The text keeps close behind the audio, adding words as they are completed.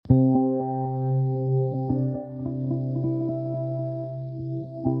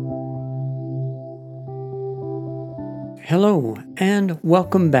Hello, and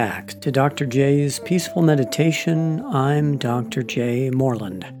welcome back to Dr. J's Peaceful Meditation. I'm Dr. J.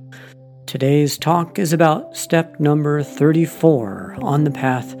 Moreland. Today's talk is about step number 34 on the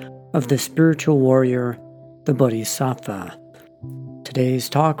path of the spiritual warrior, the Bodhisattva. Today's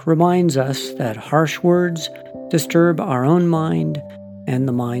talk reminds us that harsh words disturb our own mind and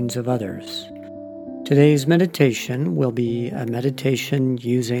the minds of others. Today's meditation will be a meditation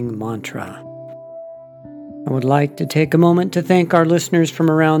using mantra. I would like to take a moment to thank our listeners from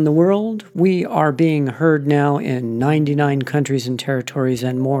around the world. We are being heard now in 99 countries and territories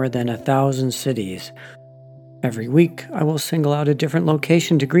and more than 1,000 cities. Every week, I will single out a different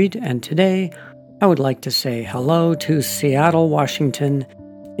location to greet, and today, I would like to say hello to Seattle, Washington,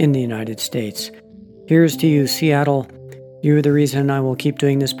 in the United States. Here's to you, Seattle. You're the reason I will keep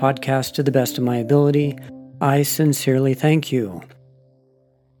doing this podcast to the best of my ability. I sincerely thank you.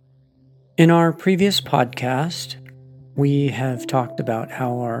 In our previous podcast, we have talked about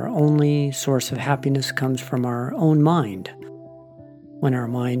how our only source of happiness comes from our own mind. When our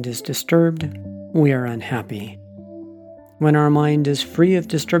mind is disturbed, we are unhappy. When our mind is free of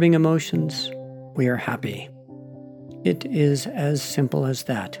disturbing emotions, we are happy. It is as simple as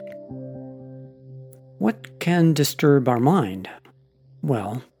that. What can disturb our mind?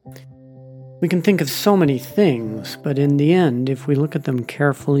 Well, we can think of so many things, but in the end, if we look at them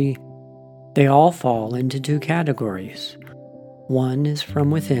carefully, they all fall into two categories. One is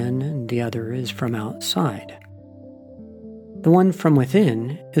from within, and the other is from outside. The one from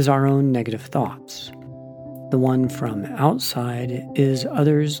within is our own negative thoughts. The one from outside is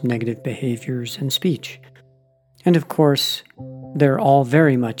others' negative behaviors and speech. And of course, they're all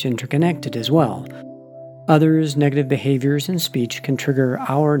very much interconnected as well. Others' negative behaviors and speech can trigger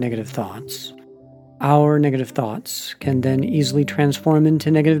our negative thoughts. Our negative thoughts can then easily transform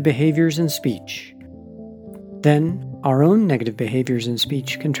into negative behaviors and speech. Then, our own negative behaviors and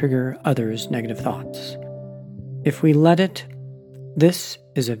speech can trigger others' negative thoughts. If we let it, this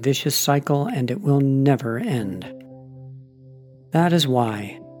is a vicious cycle and it will never end. That is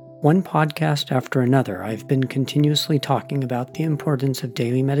why, one podcast after another, I've been continuously talking about the importance of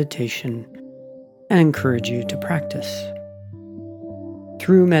daily meditation and encourage you to practice.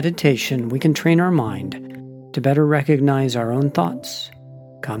 Through meditation, we can train our mind to better recognize our own thoughts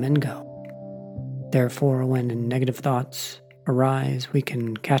come and go. Therefore, when negative thoughts arise, we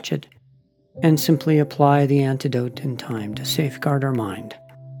can catch it and simply apply the antidote in time to safeguard our mind.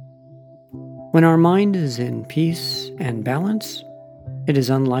 When our mind is in peace and balance, it is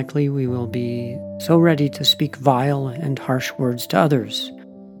unlikely we will be so ready to speak vile and harsh words to others.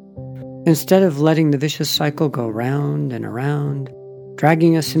 Instead of letting the vicious cycle go round and around,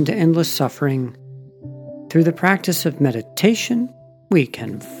 dragging us into endless suffering, through the practice of meditation, we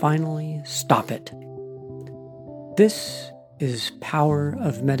can finally stop it. This is power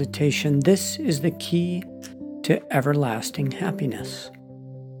of meditation. This is the key to everlasting happiness.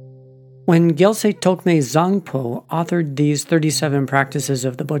 When Gyaltse Tokme Zangpo authored these 37 practices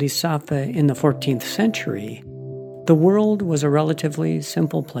of the Bodhisattva in the 14th century, the world was a relatively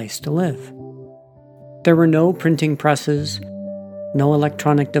simple place to live. There were no printing presses, no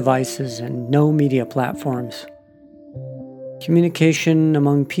electronic devices, and no media platforms. Communication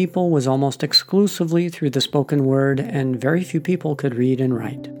among people was almost exclusively through the spoken word, and very few people could read and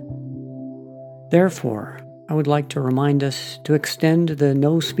write. Therefore, I would like to remind us to extend the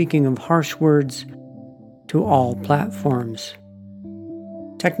no speaking of harsh words to all platforms.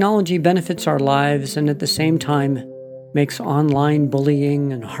 Technology benefits our lives and at the same time makes online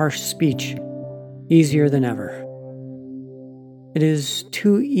bullying and harsh speech easier than ever. It is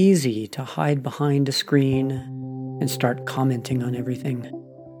too easy to hide behind a screen and start commenting on everything.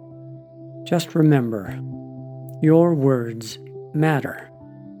 Just remember, your words matter.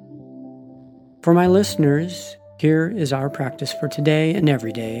 For my listeners, here is our practice for today and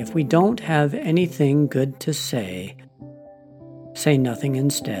every day. If we don't have anything good to say, say nothing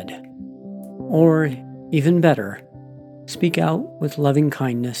instead. Or, even better, speak out with loving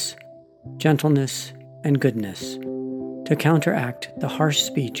kindness, gentleness, and goodness to counteract the harsh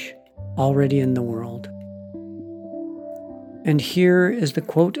speech already in the world. And here is the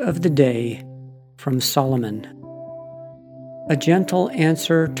quote of the day from Solomon. A gentle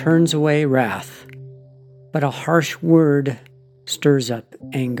answer turns away wrath, but a harsh word stirs up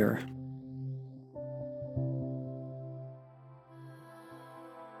anger.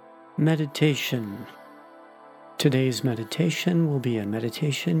 Meditation. Today's meditation will be a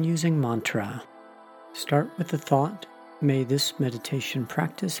meditation using mantra. Start with the thought, may this meditation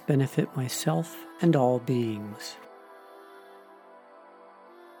practice benefit myself and all beings.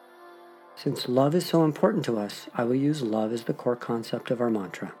 Since love is so important to us, I will use love as the core concept of our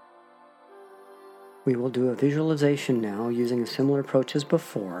mantra. We will do a visualization now using a similar approach as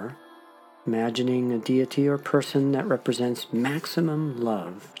before, imagining a deity or person that represents maximum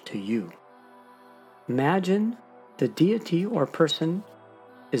love to you. Imagine the deity or person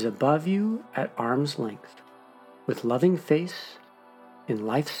is above you at arm's length, with loving face in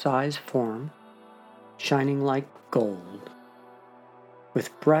life-size form, shining like gold,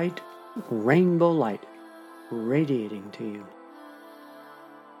 with bright rainbow light radiating to you.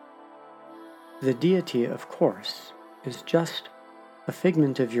 The deity, of course, is just a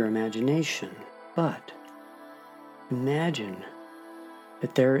figment of your imagination, but imagine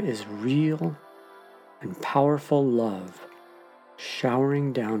that there is real and powerful love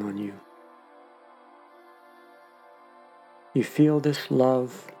showering down on you. You feel this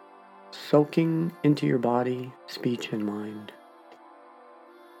love soaking into your body, speech, and mind.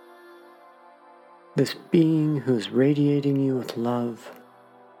 This being who is radiating you with love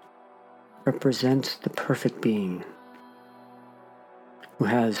represents the perfect being who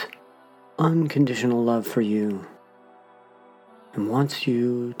has unconditional love for you and wants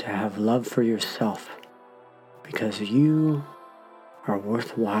you to have love for yourself because you are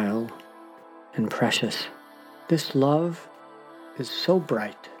worthwhile and precious. This love is so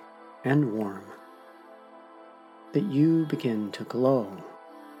bright and warm that you begin to glow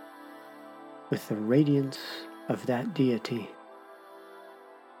with the radiance of that deity.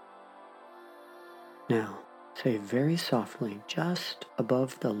 Now, say very softly, just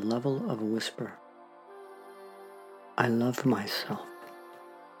above the level of a whisper, I love myself.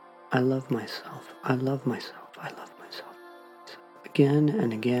 I love myself. I love myself. I love myself. Again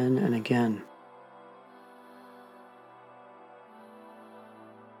and again and again.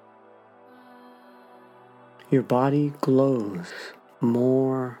 Your body glows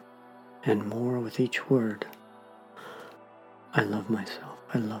more and more with each word. I love myself.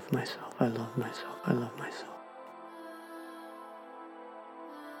 I love myself. I love myself. I love myself.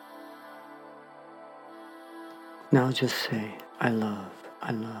 Now just say, I love,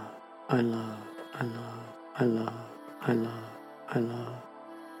 I love, I love, I love, I love, I love, I love.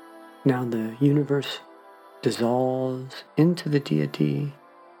 Now the universe dissolves into the deity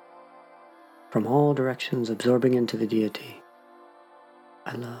from all directions, absorbing into the deity.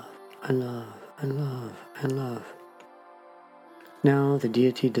 I love, I love, I love, I love. Now the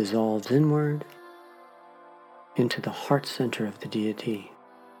deity dissolves inward into the heart center of the deity.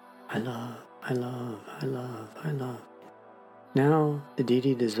 I love, I love, I love, I love. Now the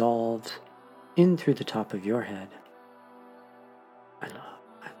deity dissolves in through the top of your head. I love.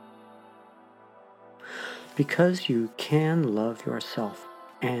 Because you can love yourself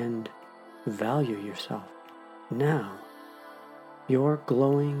and value yourself, now your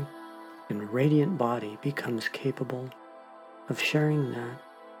glowing and radiant body becomes capable of sharing that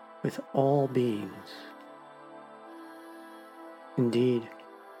with all beings. Indeed,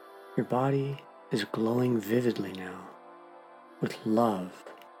 your body is glowing vividly now with love,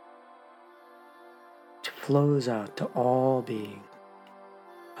 which flows out to all beings.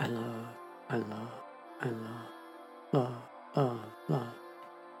 I love, I love, I love, love, love, love.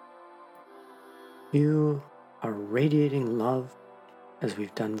 You are radiating love as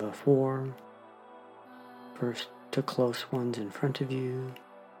we've done before, first to close ones in front of you,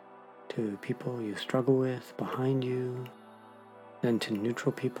 to people you struggle with behind you, then to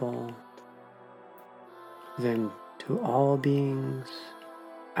neutral people, then to all beings,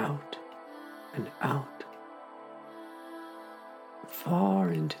 out and out, far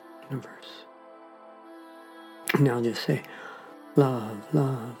into the universe. Now just say, love,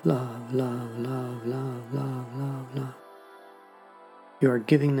 love, love, love, love, love, love, love, love. You are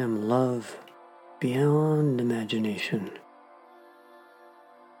giving them love beyond imagination.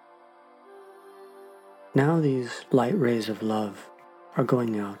 Now these light rays of love are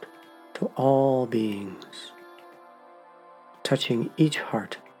going out to all beings, touching each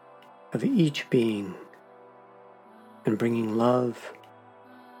heart of each being and bringing love,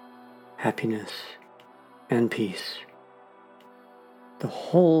 happiness, and peace. The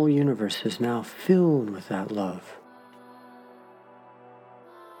whole universe is now filled with that love.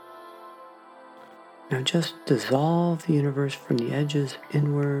 Now just dissolve the universe from the edges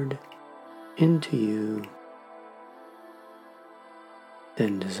inward into you.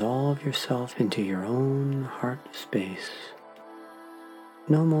 Then dissolve yourself into your own heart space.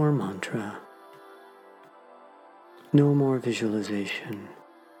 No more mantra. No more visualization.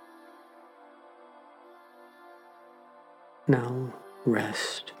 Now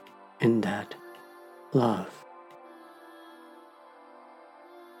rest in that love.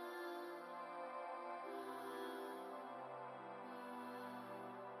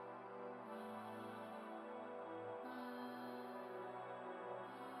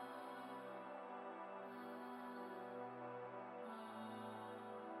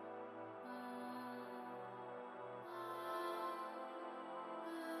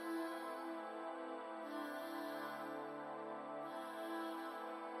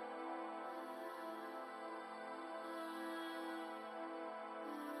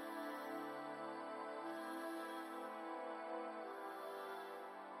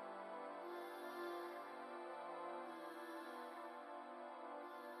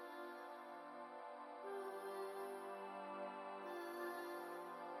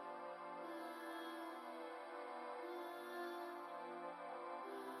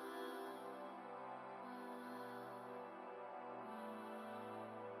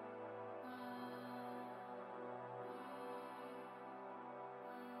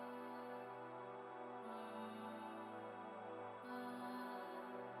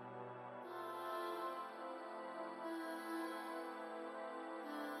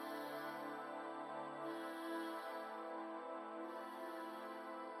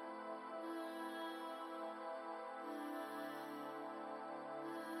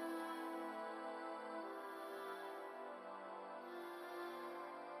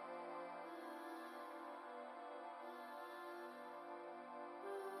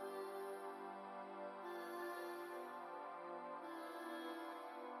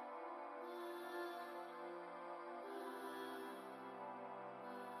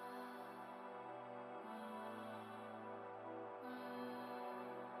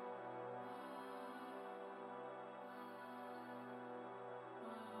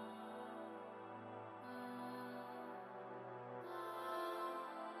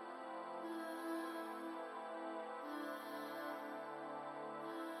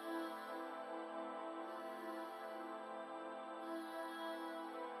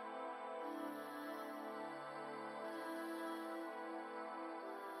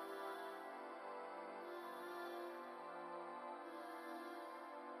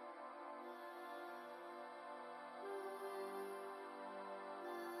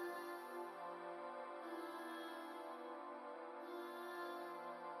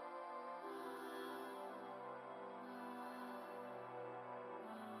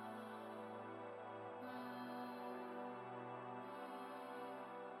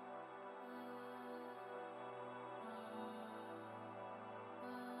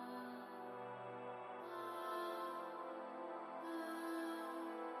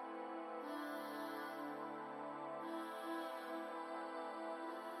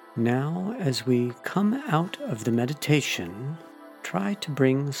 Now, as we come out of the meditation, try to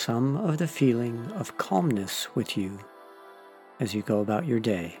bring some of the feeling of calmness with you as you go about your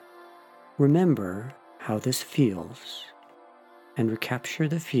day. Remember how this feels and recapture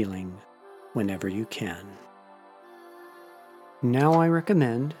the feeling whenever you can. Now I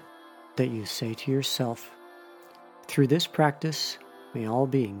recommend that you say to yourself, through this practice, may all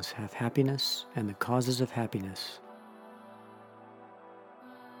beings have happiness and the causes of happiness.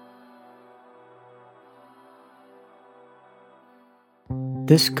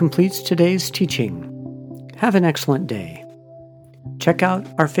 This completes today's teaching. Have an excellent day. Check out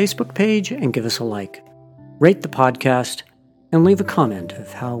our Facebook page and give us a like. Rate the podcast and leave a comment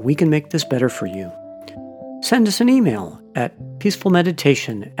of how we can make this better for you. Send us an email at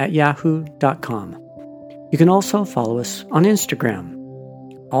peacefulmeditation@yahoo.com. You can also follow us on Instagram.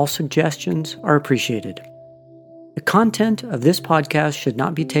 All suggestions are appreciated. The content of this podcast should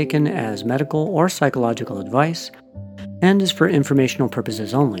not be taken as medical or psychological advice and is for informational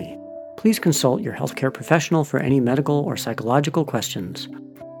purposes only. Please consult your healthcare professional for any medical or psychological questions.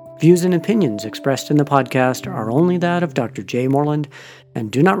 Views and opinions expressed in the podcast are only that of Dr. Jay Moreland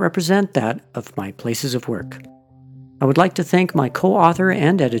and do not represent that of my places of work. I would like to thank my co-author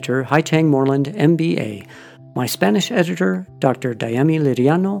and editor, Haitang Moreland, MBA, my Spanish editor, Dr. Dayami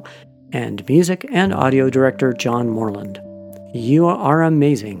Liriano, and music and audio director, John Moreland. You are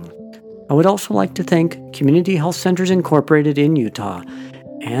amazing. I would also like to thank Community Health Centers Incorporated in Utah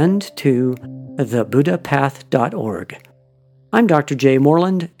and to thebuddhapath.org. I'm Dr. Jay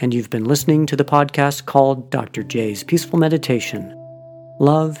Moreland, and you've been listening to the podcast called Dr. Jay's Peaceful Meditation.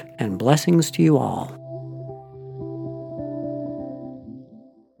 Love and blessings to you all.